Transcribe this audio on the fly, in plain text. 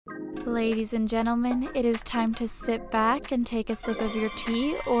Ladies and gentlemen, it is time to sit back and take a sip of your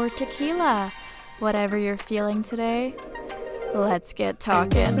tea or tequila. Whatever you're feeling today, let's get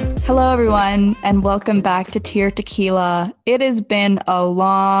talking. Hello everyone, and welcome back to Tea or Tequila. It has been a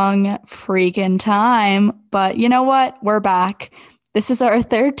long freaking time, but you know what? We're back. This is our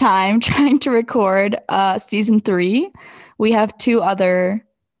third time trying to record season 3. We have two other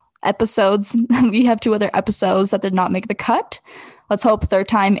episodes. That did not make the cut. Let's hope third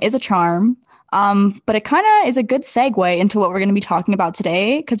time is a charm. But it kind of is a good segue into what we're going to be talking about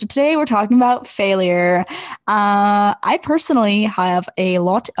today, because today we're talking about failure. I personally have a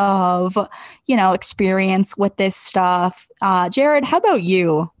lot of, experience with this stuff. Jared, how about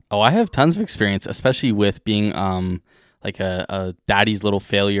you? Oh, I have tons of experience, especially with being like a daddy's little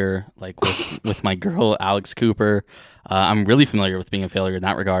failure, like with my girl, Alex Cooper. I'm really familiar with being a failure in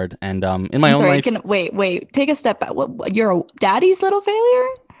that regard. And in my own life... Wait, take a step back. You're a daddy's little failure?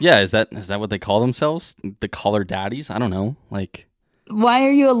 Yeah, is that what they call themselves? The caller daddies? I don't know. Like, why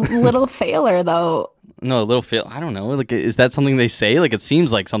are you a little failure though? No, a little fail. I don't know. Like, is that something they say? Like, it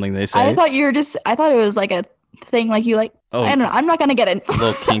seems like something they say. I thought it was like a thing, like you like. Oh, I don't know. I'm not gonna get in. A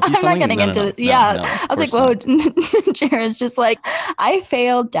little kinky I'm not getting into this. Yeah, I was like, whoa. Jared's just like, I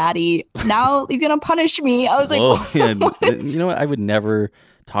failed, daddy. Now he's gonna punish me. I was like, whoa, yeah. You know what? I would never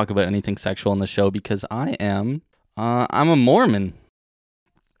talk about anything sexual on the show because I'm a Mormon.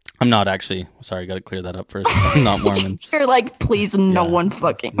 I'm not actually. Sorry, I got to clear that up first. I'm not Mormon. You're like, please, no one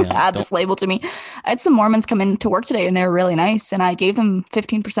fucking add this label to me. I had some Mormons come in to work today, and they were really nice, and I gave them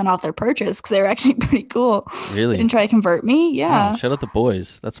 15% off their purchase because they were actually pretty cool. Really? They didn't try to convert me. Yeah. Oh, shout out the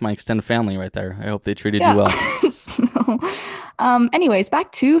boys. That's my extended family right there. I hope they treated you well. So, anyways,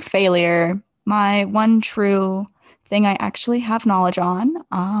 back to failure. My one true thing I actually have knowledge on.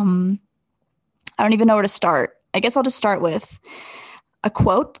 I don't even know where to start. I guess I'll just start with a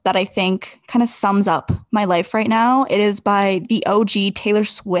quote that I think kind of sums up my life right now. It is by the OG Taylor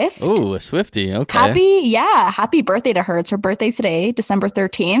Swift. Oh, a Swiftie. Okay. Happy birthday to her. It's her birthday today, December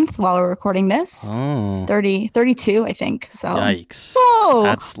 13th, while we're recording this. Oh. 32, I think. So. Yikes. Whoa.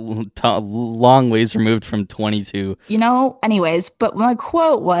 That's long ways removed from 22. Anyways, but my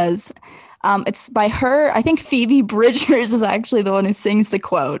quote was... it's by her. I think Phoebe Bridgers is actually the one who sings the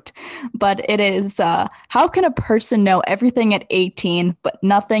quote, but it is, how can a person know everything at 18, but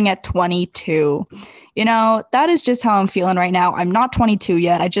nothing at 22? That is just how I'm feeling right now. I'm not 22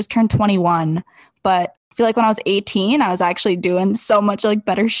 yet. I just turned 21, but I feel like when I was 18, I was actually doing so much like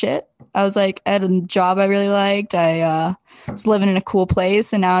better shit. I was like, I had a job I really liked. I was living in a cool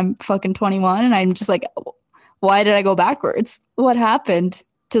place, and now I'm fucking 21, and I'm just like, why did I go backwards? What happened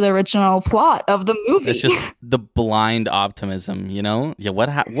to the original plot of the movie? It's just the blind optimism, Yeah, what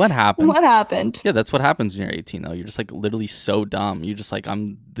happened? What happened? Yeah, that's what happens when you're 18, though. You're just like literally so dumb. You're just like,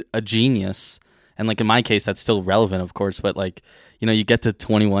 I'm a genius. And like in my case, that's still relevant, of course. But like, you get to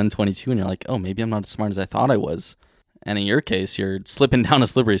 21, 22, and you're like, oh, maybe I'm not as smart as I thought I was. And in your case, you're slipping down a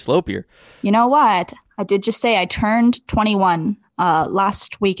slippery slope here. You know what? I did just say I turned 21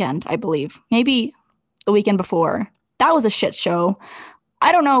 last weekend, I believe. Maybe the weekend before. That was a shit show.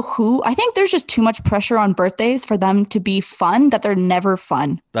 I don't know who. I think there's just too much pressure on birthdays for them to be fun that they're never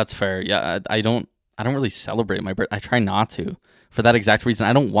fun. That's fair. Yeah, I don't really celebrate my birthday. I try not to for that exact reason.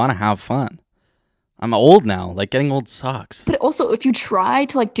 I don't want to have fun. I'm old now. Like, getting old sucks. But also, if you try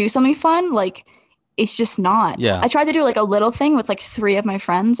to like do something fun, like, it's just not. Yeah. I tried to do like a little thing with like 3 of my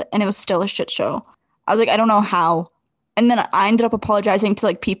friends, and it was still a shit show. I was like, I don't know how. And then I ended up apologizing to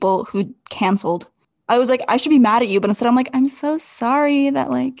like people who canceled. I was like, I should be mad at you, but instead I'm like, I'm so sorry that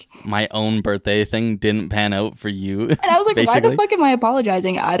like... my own birthday thing didn't pan out for you. And I was like, why the fuck am I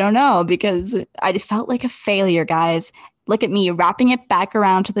apologizing? I don't know, because I just felt like a failure, guys. Look at me, wrapping it back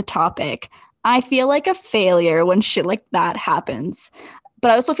around to the topic. I feel like a failure when shit like that happens.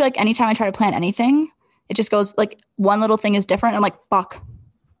 But I also feel like anytime I try to plan anything, it just goes like one little thing is different. I'm like, fuck,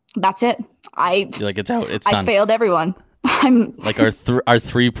 that's it. You're like, it's out, it's done. I failed everyone. I'm like our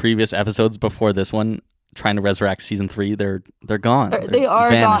 3 previous episodes before this one, trying to resurrect season 3. They're gone. They are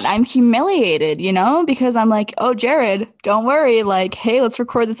vanished. gone. I'm humiliated, because I'm like, oh, Jared, don't worry. Like, hey, let's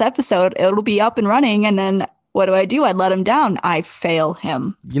record this episode. It'll be up and running. And then what do? I let him down. I fail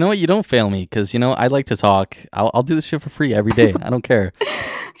him. You know what? You don't fail me because, I like to talk. I'll do this shit for free every day. I don't care.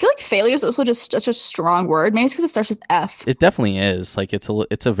 I feel like failure is also just such a strong word. Maybe it's because it starts with F. It definitely is. Like, it's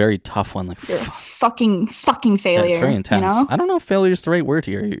a very tough one. Like, you're a fucking failure. Yeah, it's very intense. I don't know if failure is the right word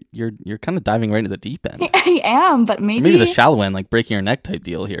here. You're kind of diving right into the deep end. I am, but maybe the shallow end, like breaking your neck type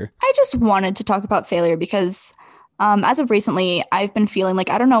deal here. I just wanted to talk about failure because As of recently, I've been feeling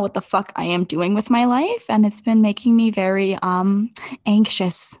like I don't know what the fuck I am doing with my life, and it's been making me very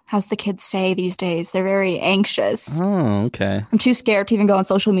anxious, as the kids say these days. They're very anxious. Oh, okay. I'm too scared to even go on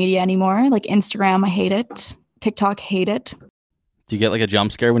social media anymore. Like Instagram, I hate it. TikTok, hate it. Do you get like a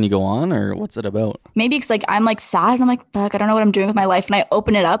jump scare when you go on, or what's it about? Maybe it's like I'm like sad and I'm like, fuck, I don't know what I'm doing with my life. And I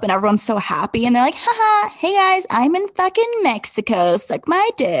open it up and everyone's so happy and they're like, haha, hey guys, I'm in fucking Mexico. Suck my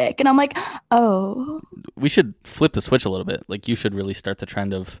dick. And I'm like, oh. We should flip the switch a little bit. Like, you should really start the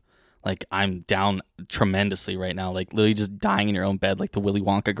trend of like, I'm down tremendously right now, like literally just dying in your own bed, like the Willy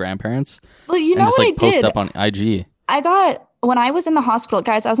Wonka grandparents. Well, you and know just what like I post did? up on IG. I got when I was in the hospital,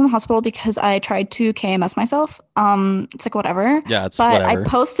 guys, I was in the hospital because I tried to KMS myself. It's like whatever. Yeah, it's but whatever. I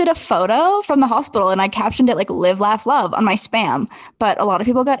posted a photo from the hospital and I captioned it like live, laugh, love on my spam. But a lot of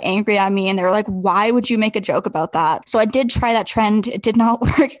people got angry at me and they were like, why would you make a joke about that? So I did try that trend. It did not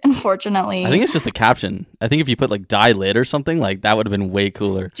work, unfortunately. I think it's just the caption. I think if you put like die lit or something, like that would have been way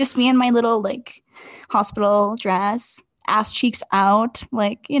cooler. Just me in my little like hospital dress. Ass cheeks out,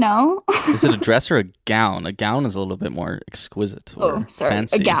 like, you know. Is it a dress or a gown? A gown is a little bit more exquisite or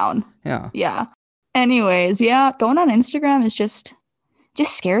fancy. A gown. Yeah. Yeah. Anyways, yeah, going on Instagram is just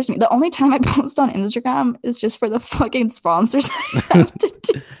scares me. The only time I post on Instagram is just for the fucking sponsors I have to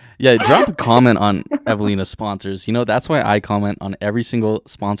do. Yeah, drop a comment on Evelina's sponsors. You know, that's why I comment on every single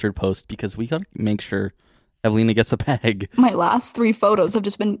sponsored post, because we gotta make sure Evelina gets a bag. My last 3 photos have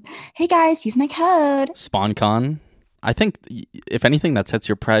just been, hey guys, use my code. SpawnCon. I think, if anything, that sets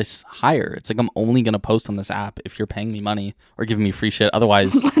your price higher. It's like, I'm only going to post on this app if you're paying me money or giving me free shit.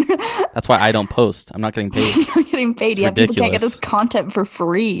 Otherwise, that's why I don't post. I'm not getting paid. You're not getting paid. It's Yeah, ridiculous. people can't get this content for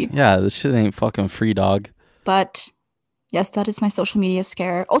free. Yeah, this shit ain't fucking free, dog. But yes, that is my social media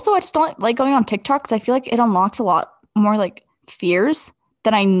scare. Also, I just don't like going on TikTok because I feel like it unlocks a lot more like fears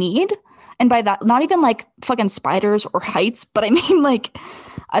that I need. And by that, not even like fucking spiders or heights, but I mean like,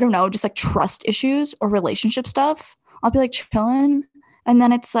 I don't know, just like trust issues or relationship stuff. I'll be like chilling. And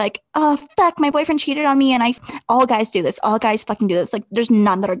then it's like, oh, fuck, my boyfriend cheated on me. And all guys do this. All guys fucking do this. Like, there's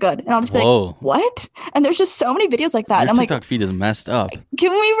none that are good. And I'll just be like, what? And there's just so many videos like that. Your and I'm TikTok feed is messed up.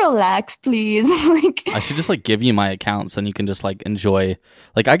 Can we relax, please? Like, I should just like give you my accounts and you can just like enjoy.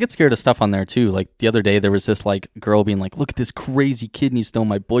 Like, I get scared of stuff on there too. Like the other day there was this like girl being like, look at this crazy kidney stone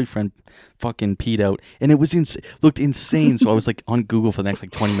my boyfriend fucking peed out. And it was looked insane. So I was like on Google for the next like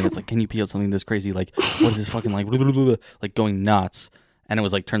 20 minutes. Like, can you pee out something this crazy? Like, what is this fucking like, like going nuts. And it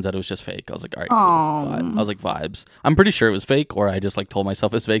was like, turns out it was just fake. I was like, all right, cool. I was like, vibes. I'm pretty sure it was fake, or I just like told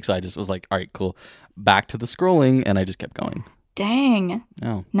myself it's fake. So I just was like, all right, cool. Back to the scrolling, and I just kept going. Dang.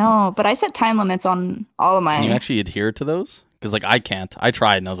 Oh. No, but I set time limits on all of my. Can you actually adhere to those? Because like I can't. I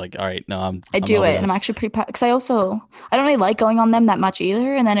tried, and I was like, all right, no, I do it, and I'm actually pretty because I don't really like going on them that much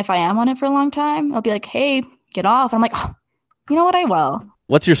either. And then if I am on it for a long time, I'll be like, hey, get off. And I'm like, oh, you know what? I will.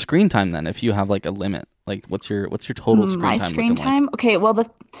 What's your screen time then? If you have like a limit, like what's your total screen time? My screen time. Like? Okay, well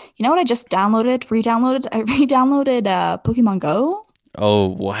you know what I just re-downloaded Pokemon Go. Oh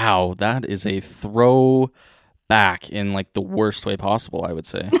wow, that is a throwback in like the worst way possible, I would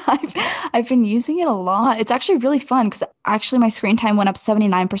say. I've been using it a lot. It's actually really fun because actually my screen time went up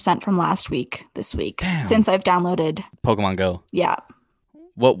 79% from this week. Damn. Since I've downloaded Pokemon Go. Yeah.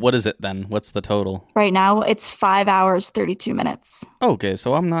 What is it then? What's the total? Right now it's 5 hours 32 minutes. Okay,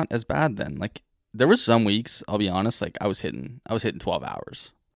 so I'm not as bad then. Like there was some weeks, I'll be honest, like I was hitting 12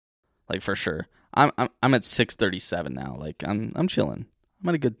 hours. Like for sure. I'm at 6:37 now. Like I'm chilling. I'm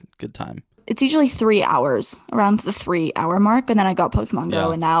at a good time. It's usually 3 hours, around the 3 hour mark, and then I got Pokemon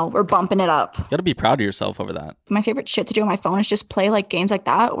Go, and now we're bumping it up. You gotta be proud of yourself over that. My favorite shit to do on my phone is just play like games like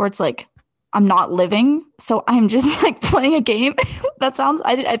that, where it's like I'm not living, so I'm just like playing a game. That sounds,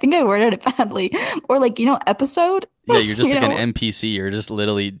 I think I worded it badly. Or like, episode. Yeah, you're just like an NPC. You're just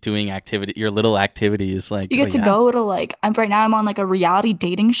literally doing your little activities. Like you get to go to like, right now I'm on like a reality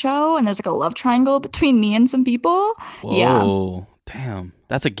dating show, and there's like a love triangle between me and some people. Whoa, yeah. Damn.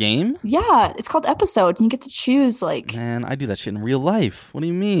 That's a game? Yeah, it's called Episode, and you get to choose like. Man, I do that shit in real life. What do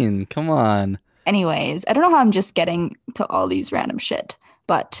you mean? Come on. Anyways, I don't know how I'm just getting to all these random shit,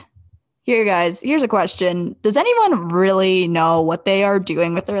 but. Here, guys, here's a question. Does anyone really know what they are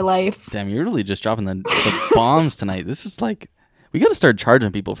doing with their life? Damn, you're really just dropping the bombs tonight. This is like, we got to start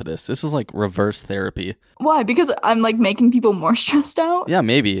charging people for this. This is like reverse therapy. Why? Because I'm like making people more stressed out? Yeah,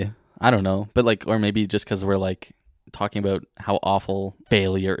 maybe. I don't know. But like, or maybe just because we're like talking about how awful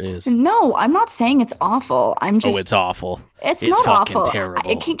failure is. No, I'm not saying it's awful. I'm just. Oh, it's awful. It's not fucking awful.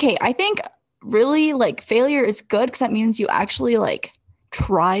 Terrible. Okay, I think really like failure is good because that means you actually like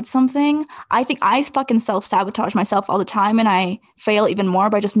tried something, I think I fucking self-sabotage myself all the time, and I fail even more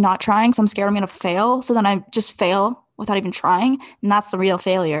by just not trying. So I'm scared I'm gonna fail. So then I just fail without even trying. And that's the real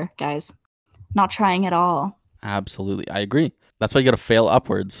failure, guys. Not trying at all. Absolutely. I agree. That's why you got to fail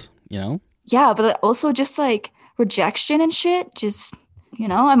upwards, you know? Yeah, but also just like rejection and shit, just,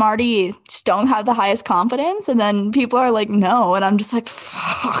 I'm already just don't have the highest confidence. And then people are like, no. And I'm just like,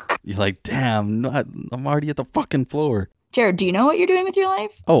 fuck. You're like, damn, I'm already at the fucking floor. Jared, do you know what you're doing with your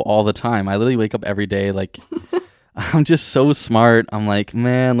life? Oh, all the time. I literally wake up every day like I'm just so smart. I'm like,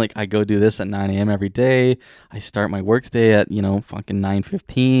 man, like I go do this at 9 a.m. every day. I start my work day at, fucking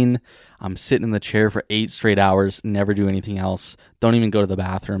 9:15. I'm sitting in the chair for 8 straight hours, never do anything else. Don't even go to the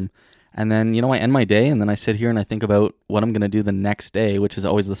bathroom. And then, I end my day and then I sit here and I think about what I'm going to do the next day, which is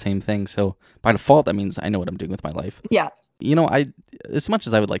always the same thing. So by default, that means I know what I'm doing with my life. Yeah. As much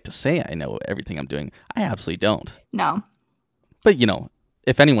as I would like to say I know everything I'm doing, I absolutely don't. No. But,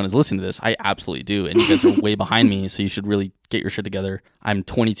 if anyone is listening to this, I absolutely do. And you guys are way behind me, so you should really get your shit together. I'm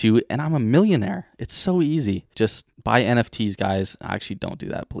 22 and I'm a millionaire. It's so easy. Just buy NFTs, guys. Actually, don't do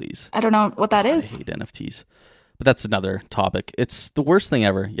that, please. I don't know what that is. I hate NFTs. But that's another topic. It's the worst thing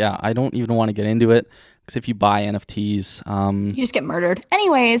ever. Yeah, I don't even want to get into it. Because if you buy NFTs... you just get murdered.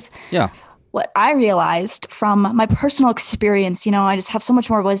 Anyways. Yeah. What I realized from my personal experience, I just have so much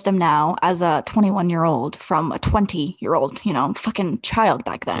more wisdom now as a 21-year-old from a 20-year-old, fucking child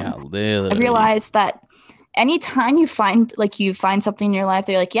back then. Yeah, literally. I realized that anytime you find something in your life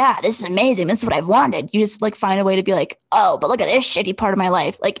that you're like, yeah, this is amazing, this is what I've wanted, you just like find a way to be like, oh, but look at this shitty part of my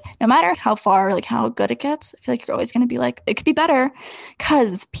life. Like, no matter how far, like how good it gets, I feel like you're always going to be like, it could be better.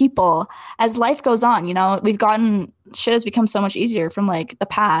 Because people, as life goes on, shit has become so much easier from like the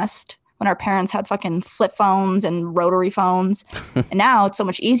past, when our parents had fucking flip phones and rotary phones. And now it's so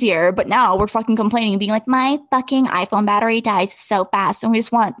much easier. But now we're fucking complaining and being like, my fucking iPhone battery dies so fast. And we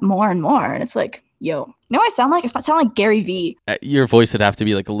just want more and more. And it's like, yo, what I sound like? I sound like Gary Vee. Your voice would have to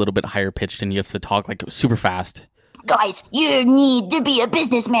be like a little bit higher pitched and you have to talk like super fast. Guys, you need to be a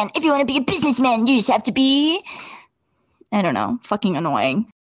businessman. If you want to be a businessman, you just have to be... I don't know. Fucking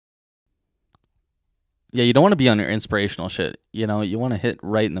annoying. Yeah, you don't want to be on your inspirational shit. You want to hit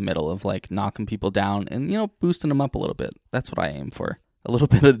right in the middle of like knocking people down and, boosting them up a little bit. That's what I aim for. A little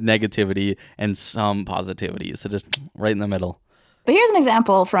bit of negativity and some positivity. So just right in the middle. But here's an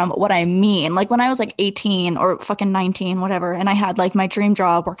example from what I mean. Like when I was like 18 or fucking 19, whatever, and I had like my dream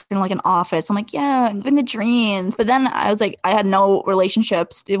job working in like an office. I'm like, yeah, in the dreams. But then I was like, I had no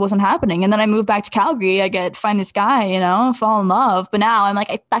relationships. It wasn't happening. And then I moved back to Calgary. I find this guy, fall in love. But now I'm like,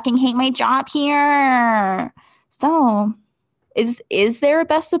 I fucking hate my job here. So is there a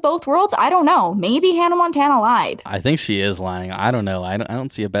best of both worlds? I don't know. Maybe Hannah Montana lied. I think she is lying. I don't know. I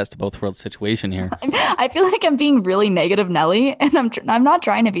don't see a best of both worlds situation here. I feel like I'm being really negative Nelly, and I'm not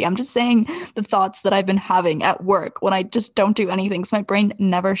trying to be. I'm just saying the thoughts that I've been having at work when I just don't do anything, so my brain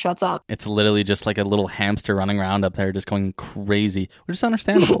never shuts up. It's literally just like a little hamster running around up there just going crazy, which is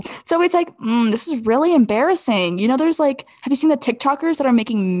understandable. So it's like, this is really embarrassing. There's like, have you seen the TikTokers that are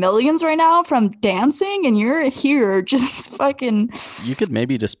making millions right now from dancing, and you're here just fucking... You could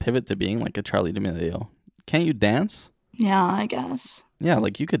maybe just pivot to being like a Charli D'Amelio. Can't you dance? Yeah, I guess. Yeah,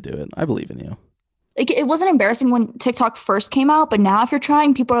 like you could do it. I believe in you. It wasn't embarrassing when TikTok first came out, but now if you're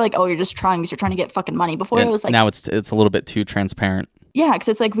trying, people are like, oh, you're just trying because you're trying to get fucking money. Before it was like... Now it's a little bit too transparent. Yeah, because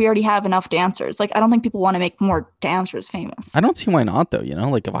it's like we already have enough dancers. Like, I don't think people want to make more dancers famous. I don't see why not, though.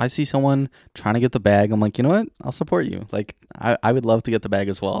 Like, if I see someone trying to get the bag, I'm like, you know what? I'll support you. Like, I would love to get the bag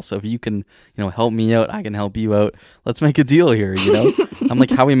as well. So if you can, help me out, I can help you out. Let's make a deal here, I'm like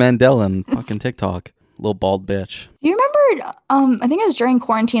Howie Mandel on fucking TikTok. Little bald bitch. Do you remember, I think it was during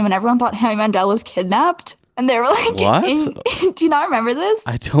quarantine when everyone thought Howie Mandel was kidnapped? And they were like, what? Do you not remember this?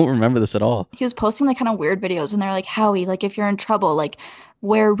 I don't remember this at all. He was posting like kind of weird videos and they're like, Howie, like if you're in trouble, like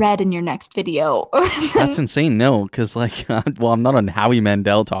wear red in your next video. That's insane. No, because like, well, I'm not on Howie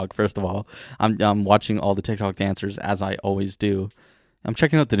Mandel talk, first of all. I'm watching all the TikTok dancers as I always do. I'm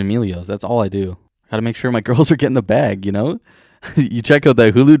checking out the D'Amelios. That's all I do. Gotta make sure my girls are getting the bag, You check out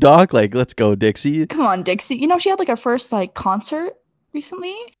the Hulu doc, like, let's go, Dixie. Come on, Dixie. She had like her first like concert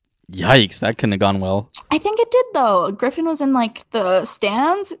recently. Yikes, that couldn't have gone well. I think it did though. Griffin was in like the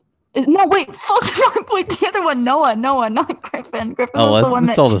stands. No, wait, fuck. Wait, the other one, Noah, not Griffin. Griffin was the one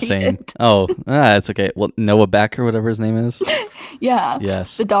that it's all cheated. The same. Oh, it's okay. Well, Noah Beck or whatever his name is. Yeah.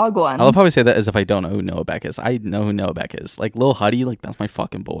 Yes. The dog one. I love how we say that as if I don't know who Noah Beck is. I know who Noah Beck is. Like Lil Huddy, like that's my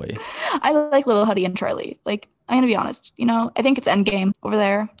fucking boy. I like Lil Huddy and Charlie. Like I'm gonna be honest. You know, I think it's Endgame over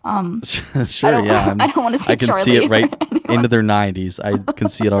there. Sure, I don't, yeah. I don't want to see I can Charlie see it right anymore. into their 90s. I can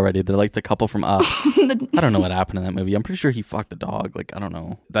see it already. They're like the couple from Up. I don't know what happened in that movie. I'm pretty sure he fucked the dog. Like, I don't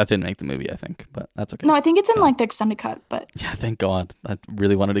know. That didn't make the movie, I think, but that's okay. No, I think it's in like the extended cut, but Yeah, thank God. I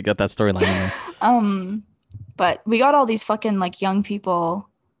really wanted to get that storyline in there. but we got all these fucking like young people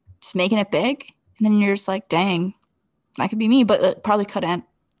just making it big, and then you're just like, dang, that could be me, but it probably couldn't.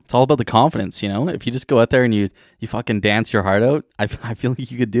 It's all about the confidence, you know? If you just go out there and you fucking dance your heart out, I feel like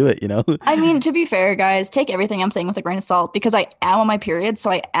you could do it, you know? I mean, to be fair, guys, take everything I'm saying with a grain of salt because I am on my period,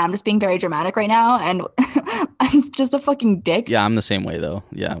 so I am just being very dramatic right now, and I'm just a fucking dick. Yeah, I'm the same way, though.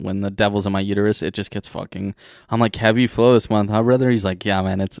 Yeah, when the devil's in my uterus, it just gets fucking... I'm like, heavy flow this month, huh, brother? He's like, yeah,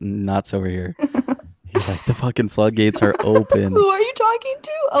 man, it's nuts over here. He's like, the fucking floodgates are open. Who are you talking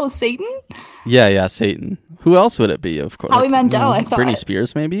to? Oh, Satan? Yeah, Satan. Who else would it be, of course? Howie Mandel, I thought. Britney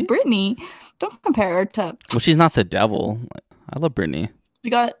Spears, maybe? Britney. Don't compare her to... Well, she's not the devil. I love Britney. We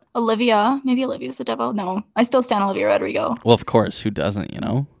got Olivia. Maybe Olivia's the devil. No, I still stand Olivia Rodrigo. Well, of course. Who doesn't, you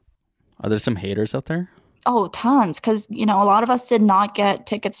know? Are there some haters out there? Oh, tons. Because, you know, a lot of us did not get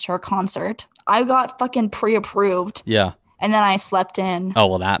tickets to her concert. I got fucking pre-approved. Yeah. And then I slept in. Oh,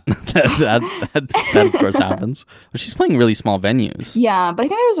 well, that of course happens. But she's playing really small venues. Yeah, but I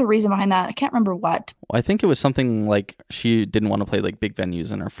think there was a reason behind that. I can't remember what. Well, I think it was something like she didn't want to play like big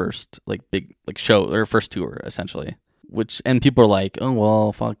venues in her first like big like show or her first tour, essentially. And people are like, oh,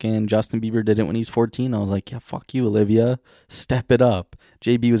 well, fucking Justin Bieber did it when he's 14. I was like, yeah, fuck you, Olivia. Step it up.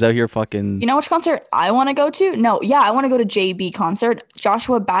 JB was out here fucking... You know which concert I want to go to? No, yeah, I want to go to JB concert.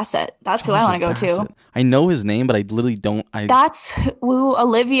 Joshua Bassett. That's who I want to go to. I know his name, but I literally don't... That's who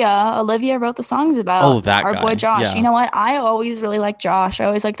Olivia wrote the songs about. Oh, that Our guy. boy Josh. Yeah. You know what? I always really liked Josh. I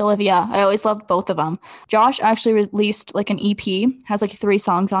always liked Olivia. I always loved both of them. Josh actually released like an EP. Has like 3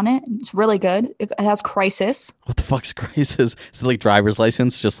 songs on it. It's really good. It has Crisis. What the fuck's Crisis? Is it like driver's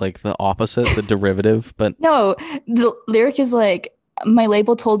license? Just like the opposite, the derivative, but... No, the lyric is like, my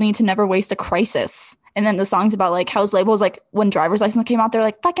label told me to never waste a crisis. And then the song's about like how his label was like, when driver's license came out, they're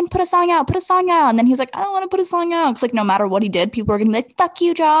like, fucking put a song out. And then he was like, I don't want to put a song out. Because like no matter what he did, people were going to be like, fuck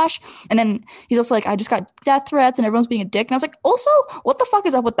you, Josh. And then he's also like, I just got death threats and everyone's being a dick. And I was like, also, what the fuck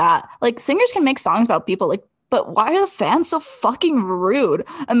is up with that? Like singers can make songs about people, like, but why are the fans so fucking rude?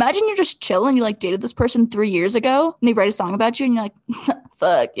 Imagine you're just chilling, you like dated this person 3 years ago and they write a song about you and you're like,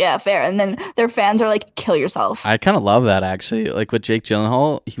 fuck, yeah, fair. And then their fans are like, kill yourself. I kind of love that, actually. Like with Jake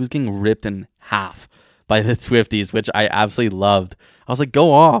Gyllenhaal, he was getting ripped in half by the Swifties, which I absolutely loved. I was like,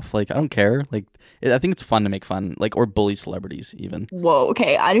 go off. Like, I don't care. Like, I think it's fun to make fun, like, or bully celebrities even. Whoa,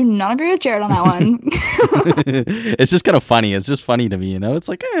 okay. I do not agree with Jared on that one. It's just kind of funny. It's just funny to me, you know? It's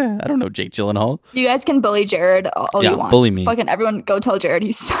like, I don't know Jake Gyllenhaal. You guys can bully Jared all you want. Bully me. Fucking everyone go tell Jared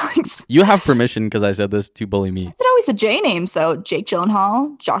he sucks. You have permission because I said this to bully me. Is it always the J names, though? Jake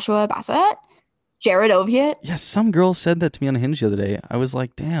Gyllenhaal, Joshua Bassett, Jared Oviatt. Yes, some girl said that to me on Hinge the other day. I was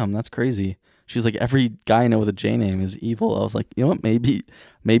like, damn, that's crazy. She was like, every guy I know with a J name is evil. I was like, you know what? Maybe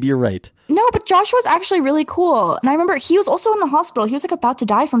you're right. No, but Joshua's actually really cool. And I remember he was also in the hospital. He was like about to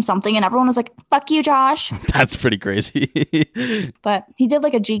die from something. And everyone was like, fuck you, Josh. That's pretty crazy. But he did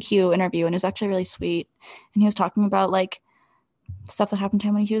like a GQ interview and it was actually really sweet. And he was talking about like stuff that happened to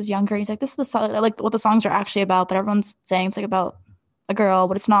him when he was younger. He's like, this is the song, like what the songs are actually about. But everyone's saying it's like about a girl,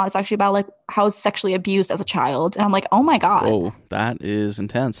 but it's not. It's actually about like how I was sexually abused as a child. And I'm like, oh my God. Oh, that is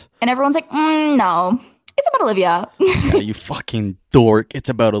intense. And everyone's like, no, it's about Olivia. Yeah, you fucking dork. It's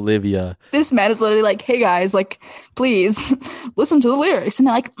about Olivia. This man is literally like, hey guys, like, please listen to the lyrics. And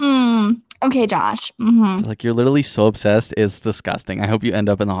they're like, okay, Josh. Mm-hmm. Like, you're literally so obsessed. It's disgusting. I hope you end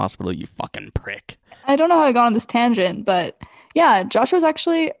up in the hospital, you fucking prick. I don't know how I got on this tangent, but yeah, Joshua's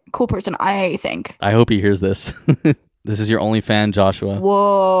actually a cool person, I think. I hope he hears this. This is your only fan, Joshua.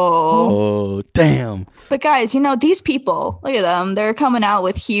 Whoa. Oh, damn. But guys, you know, these people, look at them. They're coming out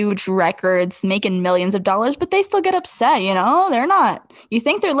with huge records, making millions of dollars, but they still get upset, you know? They're not. You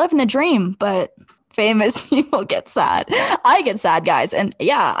think they're living the dream, but famous people get sad. I get sad, guys. And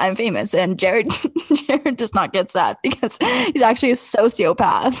yeah, I'm famous. And Jared does not get sad because he's actually a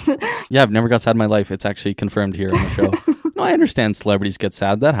sociopath. Yeah, I've never got sad in my life. It's actually confirmed here on the show. No, I understand celebrities get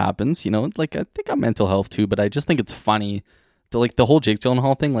sad. That happens. You know, like I think I'm mental health too, but I just think it's funny. The whole Jake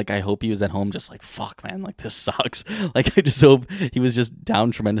Gyllenhaal thing, like I hope he was at home just like, fuck, man, like this sucks. Like I just hope he was just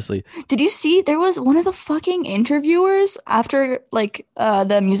down tremendously. Did you see there was one of the fucking interviewers after like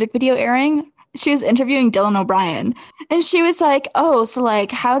the music video airing? She was interviewing Dylan O'Brien and she was like, oh, so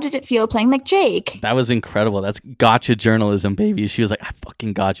like, how did it feel playing like Jake? That was incredible. That's gotcha journalism, baby. She was like, I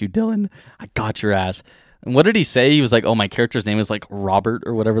fucking got you, Dylan. I got your ass. And what did he say? He was like, oh, my character's name is like Robert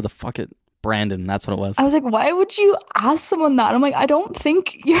or whatever the fuck it. Brandon, that's what it was. I was like, why would you ask someone that? I'm like, I don't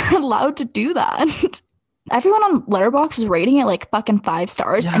think you're allowed to do that. Everyone on Letterboxd was rating it like fucking 5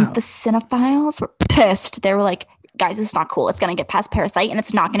 stars, and the cinephiles were pissed. They were like, guys, this is not cool. It's going to get past Parasite, and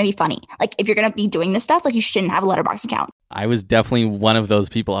it's not going to be funny. Like, if you're going to be doing this stuff, like, you shouldn't have a Letterboxd account. I was definitely one of those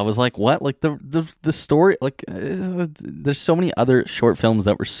people. I was like, what? Like, the story, like, there's so many other short films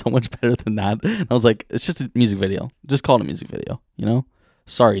that were so much better than that. And I was like, it's just a music video. Just call it a music video, you know?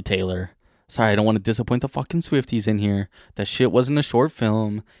 Sorry, Taylor. Sorry, I don't want to disappoint the fucking Swifties in here. That shit wasn't a short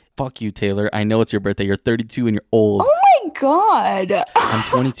film. Fuck you, Taylor. I know it's your birthday. You're 32 and you're old. Oh my God. I'm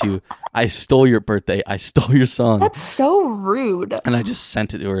 22. I stole your birthday. I stole your song. That's so rude. And I just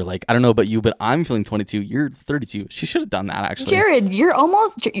sent it to her. Like, I don't know about you, but I'm feeling 22. You're 32. She should have done that, actually. Jared, you're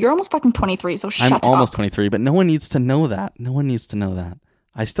almost fucking 23, so shut up. I'm almost 23, but no one needs to know that. No one needs to know that.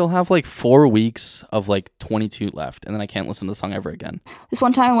 I still have like 4 weeks of like 22 left, and then I can't listen to the song ever again. This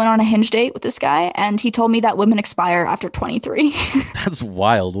one time I went on a Hinge date with this guy, and he told me that women expire after 23. That's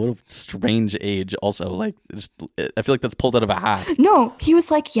wild. What a strange age. Also, like, I feel like that's pulled out of a hat. No, he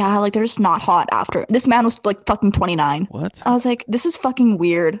was like, yeah, like they're just not hot after. This man was like fucking 29. What? I was like, this is fucking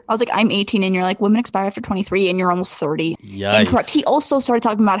weird. I was like, I'm 18, and you're like, women expire after 23, and you're almost 30. Yikes. Incorrect. He also started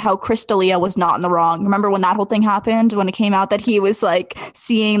talking about how Chris D'Elia was not in the wrong. Remember when that whole thing happened, when it came out that he was like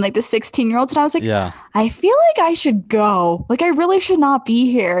seeing like the 16-year-olds, and I was like, yeah, I feel like I should go. Like, I really should not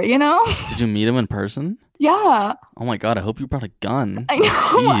be here, you know? Did you meet him in person? Yeah. Oh my God, I hope you brought a gun. I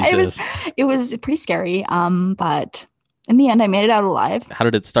know. Jesus. It was pretty scary. But in the end I made it out alive. How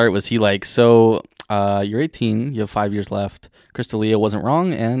did it start? Was he like, so you're 18, you have 5 years left. Chris D'Elia wasn't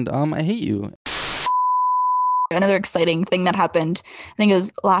wrong, and I hate you. Another exciting thing that happened, I think it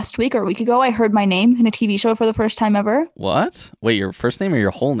was last week or a week ago, I heard my name in a TV show for the first time ever. What? Wait, your first name or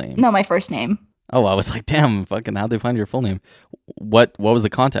your whole name? No, my first name. Oh, I was like, damn, fucking, how'd they find your full name? What was the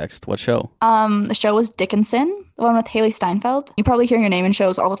context? What show? The show was Dickinson, the one with Haley Steinfeld. You probably hear your name in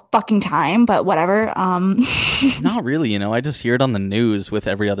shows all the fucking time, but whatever. Not really, you know. I just hear it on the news with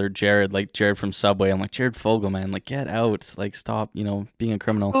every other Jared, like Jared from Subway. I'm like, Jared Fogelman, like, get out, like, stop, you know, being a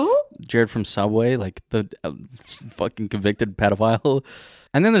criminal. Who? Jared from Subway, like the fucking convicted pedophile.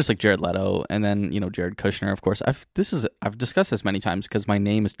 And then there's like Jared Leto, and then, you know, Jared Kushner, of course. I've discussed this many times because my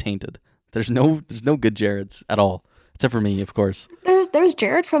name is tainted. There's no good Jareds at all, except for me, of course. There's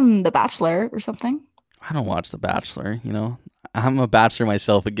Jared from The Bachelor or something. I don't watch The Bachelor, you know. I'm a bachelor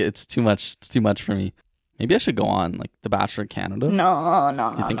myself. It's too much. It's too much for me. Maybe I should go on like The Bachelor Canada.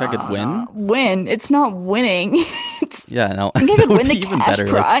 No. You think I could win? No. Win? It's not winning. Yeah, no. I think I could win the cash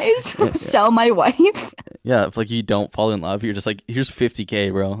prize. Like, sell my wife. Yeah, if like you don't fall in love, you're just like, here's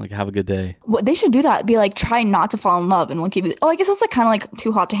 $50K, bro. Like, have a good day. What they should do that. Be like, try not to fall in love, and we'll give you. Oh, I guess that's like kind of like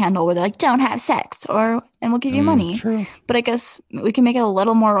Too Hot to Handle, where they're like, don't have sex, and we'll give you money. True. But I guess we can make it a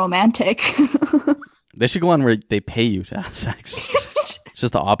little more romantic. They should go on where they pay you to have sex. It's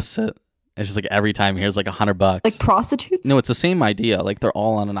just the opposite. It's just like every time here's like $100. Like prostitutes? No, it's the same idea. Like they're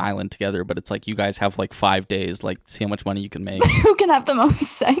all on an island together, but it's like you guys have like 5 days, like see how much money you can make. Who can have the most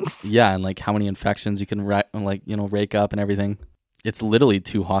sex? Yeah, and like how many infections you can rake up and everything. It's literally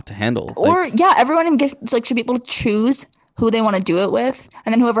Too Hot to Handle. Or yeah, everyone should be able to choose who they want to do it with,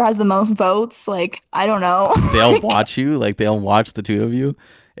 and then whoever has the most votes, like, I don't know. They all watch you, like they all watch the two of you.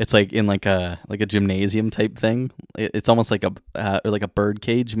 It's like in like a gymnasium type thing. It's almost like a bird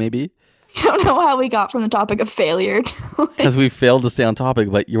cage maybe. I don't know how we got from the topic of failure to because we failed to stay on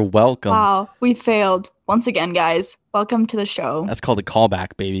topic, but you're welcome. Wow, we failed once again, guys. Welcome to the show. That's called a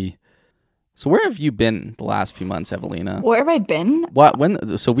callback, baby. So where have you been the last few months, Evelina? Where have I been?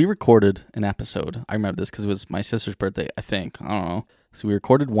 So we recorded an episode. I remember this because it was my sister's birthday, I think. I don't know. So we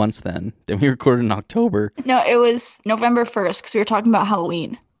recorded once then we recorded in October. No, it was November 1st because we were talking about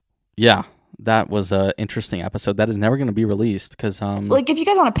Halloween. Yeah. That was an interesting episode. That is never going to be released because like if you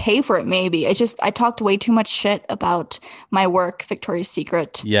guys want to pay for it, maybe. I talked way too much shit about my work, Victoria's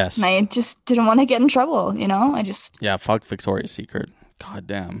Secret. Yes. And I just didn't want to get in trouble, you know? Yeah, fuck Victoria's Secret. God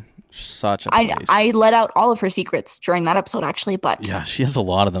damn. Such a place. I let out all of her secrets during that episode, actually, but yeah, she has a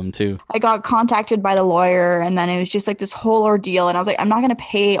lot of them too. I got contacted by the lawyer, and then it was just like this whole ordeal, and I was like, I'm not going to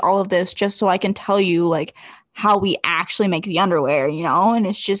pay all of this just so I can tell you like how we actually make the underwear, you know? And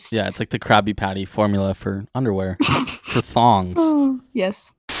it's just... Yeah, it's like the Krabby Patty formula for underwear. For thongs.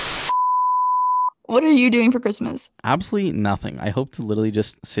 Yes. What are you doing for Christmas? Absolutely nothing. I hope to literally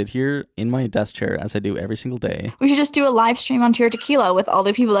just sit here in my desk chair as I do every single day. We should just do a live stream on Tira Tequila with all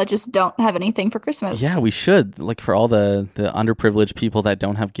the people that just don't have anything for Christmas. Yeah, we should. Like for all the underprivileged people that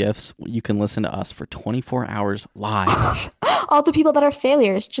don't have gifts, you can listen to us for 24 hours live. All the people that are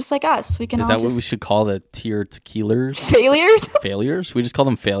failures, just like us. We can Is all that just... what we should call the Tira Tequilers? Failures? Failures? We just call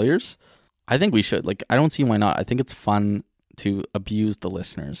them failures? I think we should. Like, I don't see why not. I think it's fun to abuse the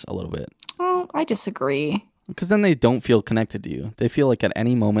listeners a little bit. Oh, I disagree. Because then they don't feel connected to you. They feel like at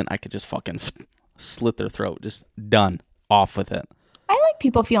any moment I could just fucking slit their throat. Just done. Off with it. I like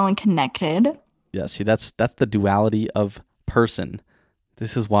people feeling connected. Yeah, see, that's the duality of person.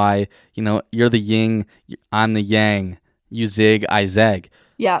 This is why, you're the yin, I'm the yang. You zig, I zag.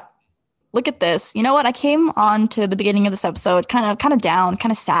 Yeah. Look at this. You know what? I came on to the beginning of this episode kind of down,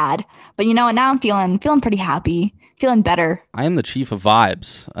 kind of sad. But you know what? Now I'm feeling pretty happy, feeling better. I am the chief of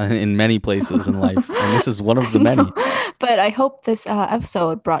vibes in many places in life, and this is one of the many. But I hope this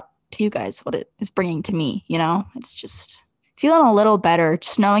episode brought to you guys what it is bringing to me. It's just feeling a little better,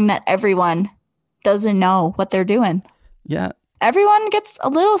 just knowing that everyone doesn't know what they're doing. Yeah. Everyone gets a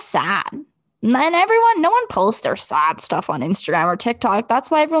little sad. And no one posts their sad stuff on Instagram or TikTok. That's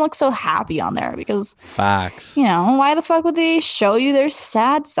why everyone looks so happy on there because, facts. Why the fuck would they show you their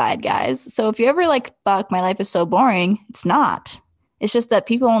sad side, guys? So if you ever fuck, my life is so boring, it's not. It's just that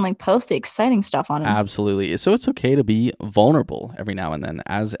people only post the exciting stuff on it. Absolutely. So it's okay to be vulnerable every now and then,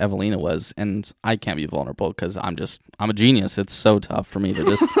 as Evelina was. And I can't be vulnerable because I'm a genius. It's so tough for me to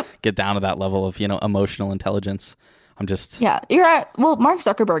just get down to that level of, emotional intelligence. I'm just... Yeah, Mark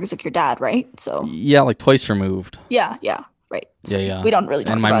Zuckerberg is like your dad, right? So yeah, like twice removed. Yeah, right. So yeah. We don't really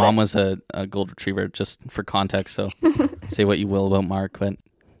talk about it. And my mom was a gold retriever, just for context, so say what you will about Mark, but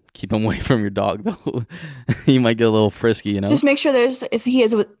keep him away from your dog, though. He might get a little frisky, Just make sure if he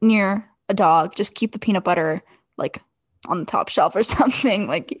is near a dog, just keep the peanut butter, on the top shelf or something.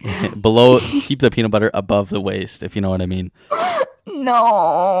 Below, keep the peanut butter above the waist, if you know what I mean.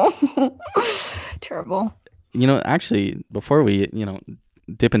 No. Terrible. Actually, before we,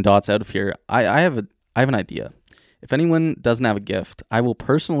 dipping dots out of here, I have an idea. If anyone doesn't have a gift, I will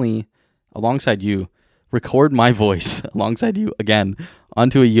personally, alongside you, record my voice alongside you again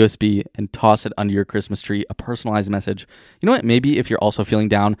onto a USB and toss it under your Christmas tree, a personalized message. You know what? Maybe if you're also feeling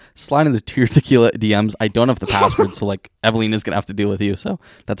down, slide into Tira Tequila DMs. I don't have the password, so Evelina's going to have to deal with you, so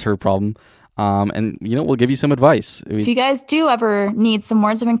that's her problem. And we'll give you some advice. If you guys do ever need some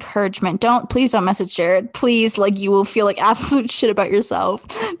words of encouragement, please don't message Jared. Please, you will feel like absolute shit about yourself.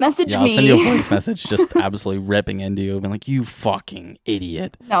 Message me. I'll send you a voice message just absolutely ripping into you, being like, you fucking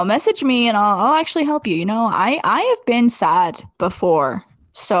idiot. No, message me and I'll actually help you. I have been sad before,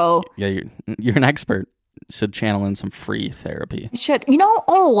 so yeah, you're an expert. Should channel in some free therapy. Should.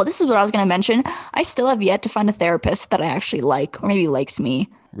 This is what I was going to mention. I still have yet to find a therapist that I actually like, or maybe likes me.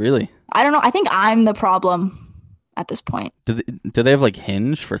 Really? I don't know. I think I'm the problem at this point. Do they have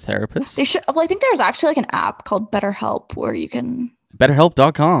Hinge for therapists? They should. Well, I think there's actually an app called BetterHelp where you can...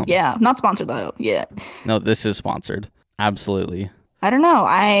 BetterHelp.com. Yeah. Not sponsored though yet. No, this is sponsored. Absolutely. I don't know.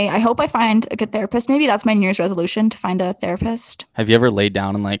 I hope I find a good therapist. Maybe that's my New Year's resolution, to find a therapist. Have you ever laid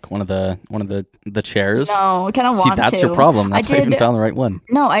down in one of the chairs? No, I kind of want to. See, that's your problem. That's why you haven't found the right one.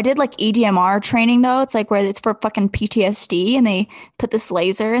 No, I did EDMR training though. It's where it's for fucking PTSD, and they put this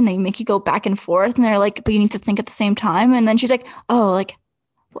laser and they make you go back and forth, and they're like, but you need to think at the same time. And then she's like, oh,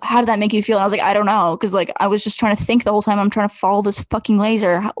 how did that make you feel? And I was like, I don't know, because I was just trying to think the whole time. I'm trying to follow this fucking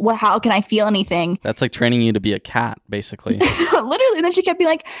laser. How can I feel anything? That's like training you to be a cat, basically. Literally. And then she kept being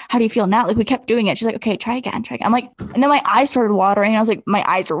like, how do you feel now? We kept doing it. She's like, okay, try again. I'm like, and then my eyes started watering. And I was like, my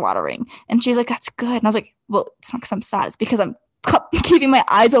eyes are watering. And she's like, that's good. And I was like, well, it's not because I'm sad. It's because I'm keeping my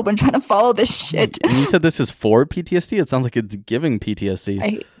eyes open trying to follow this shit. And you said this is for PTSD? It sounds like it's giving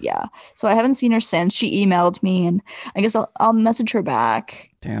PTSD. Yeah. So I haven't seen her since. She emailed me, and I guess I'll message her back.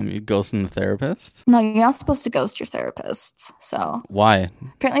 Damn, you ghosting the therapist? No, you're not supposed to ghost your therapists. So why?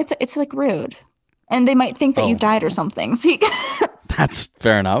 Apparently it's rude. And they might think that you died or something. So that's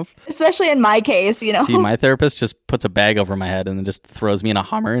fair enough. Especially in my case, See, my therapist just puts a bag over my head and then just throws me in a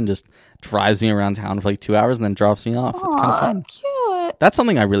Hummer and just drives me around town for 2 hours and then drops me off. It's kind of fun. Cute. That's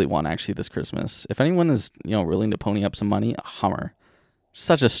something I really want actually this Christmas. If anyone is, willing to pony up some money, a Hummer.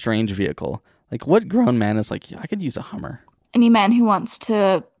 Such a strange vehicle. What grown man is like, yeah, I could use a Hummer? Any man who wants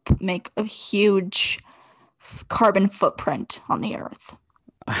to make a huge carbon footprint on the earth.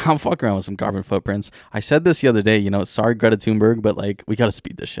 I'm fucking around with some carbon footprints. I said this the other day, sorry Greta Thunberg, but we got to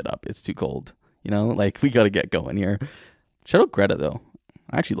speed this shit up. It's too cold. We got to get going here. Shout out Greta though.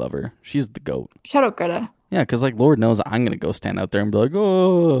 I actually love her. She's the GOAT. Shout out Greta. Yeah, because like Lord knows I'm gonna go stand out there and be like,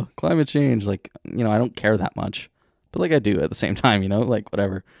 oh, climate change. Like, you know, I don't care that much, but like I do at the same time. You know, like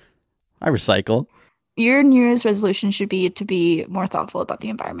whatever. I recycle. Your New Year's resolution should be to be more thoughtful about the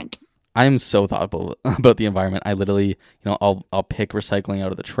environment. I am so thoughtful about the environment. I literally, you know, I'll pick recycling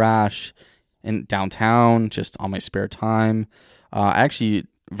out of the trash in downtown just on my spare time. I actually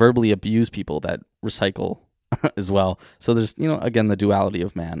verbally abuse people that recycle as well. So there's, you know, again, the duality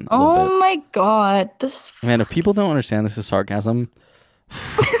of man. Oh my God. This Man, if people don't understand this is sarcasm,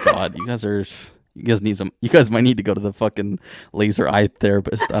 God, you guys might need to go to the fucking laser eye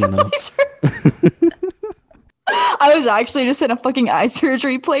therapist. I don't know. I was actually just in a fucking eye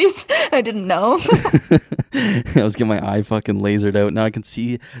surgery place. I didn't know. I was getting my eye fucking lasered out. Now I can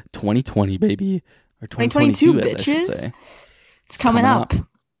see 2020, baby. Or 2022, 2022, as I should bitches. say. It's coming up.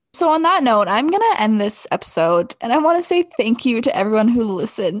 So on that note, I'm going to end this episode, and I want to say thank you to everyone who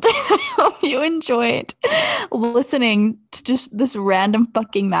listened. I hope you enjoyed listening to just this random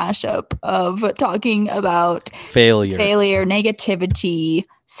fucking mashup of talking about Failure, negativity,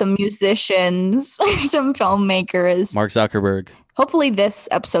 some musicians, some filmmakers. Mark Zuckerberg. Hopefully this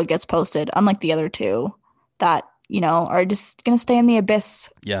episode gets posted, unlike the other two that, you know, are just going to stay in the abyss.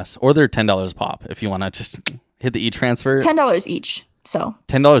 Yes, or they're $10 pop if you want to just hit the e-transfer. $10 each. So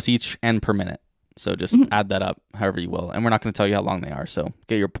 $10 each and per minute. So just add that up however you will. And we're not going to tell you how long they are. So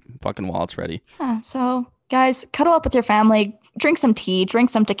get your fucking wallets ready. Yeah, so guys, cuddle up with your family, drink some tea, drink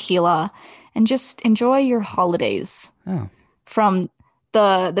some tequila, and just enjoy your holidays. Oh. From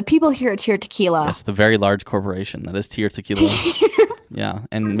the people here at Tier Tequila. Yes, the very large corporation that is Tier Tequila. Yeah,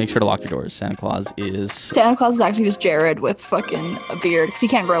 and make sure to lock your doors. Santa Claus is actually just Jared with fucking a beard because he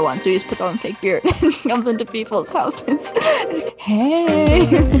can't grow one, so he just puts on a fake beard and comes into people's houses. Hey.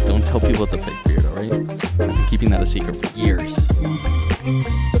 Don't tell people it's a fake beard, all right? I've been keeping that a secret for years.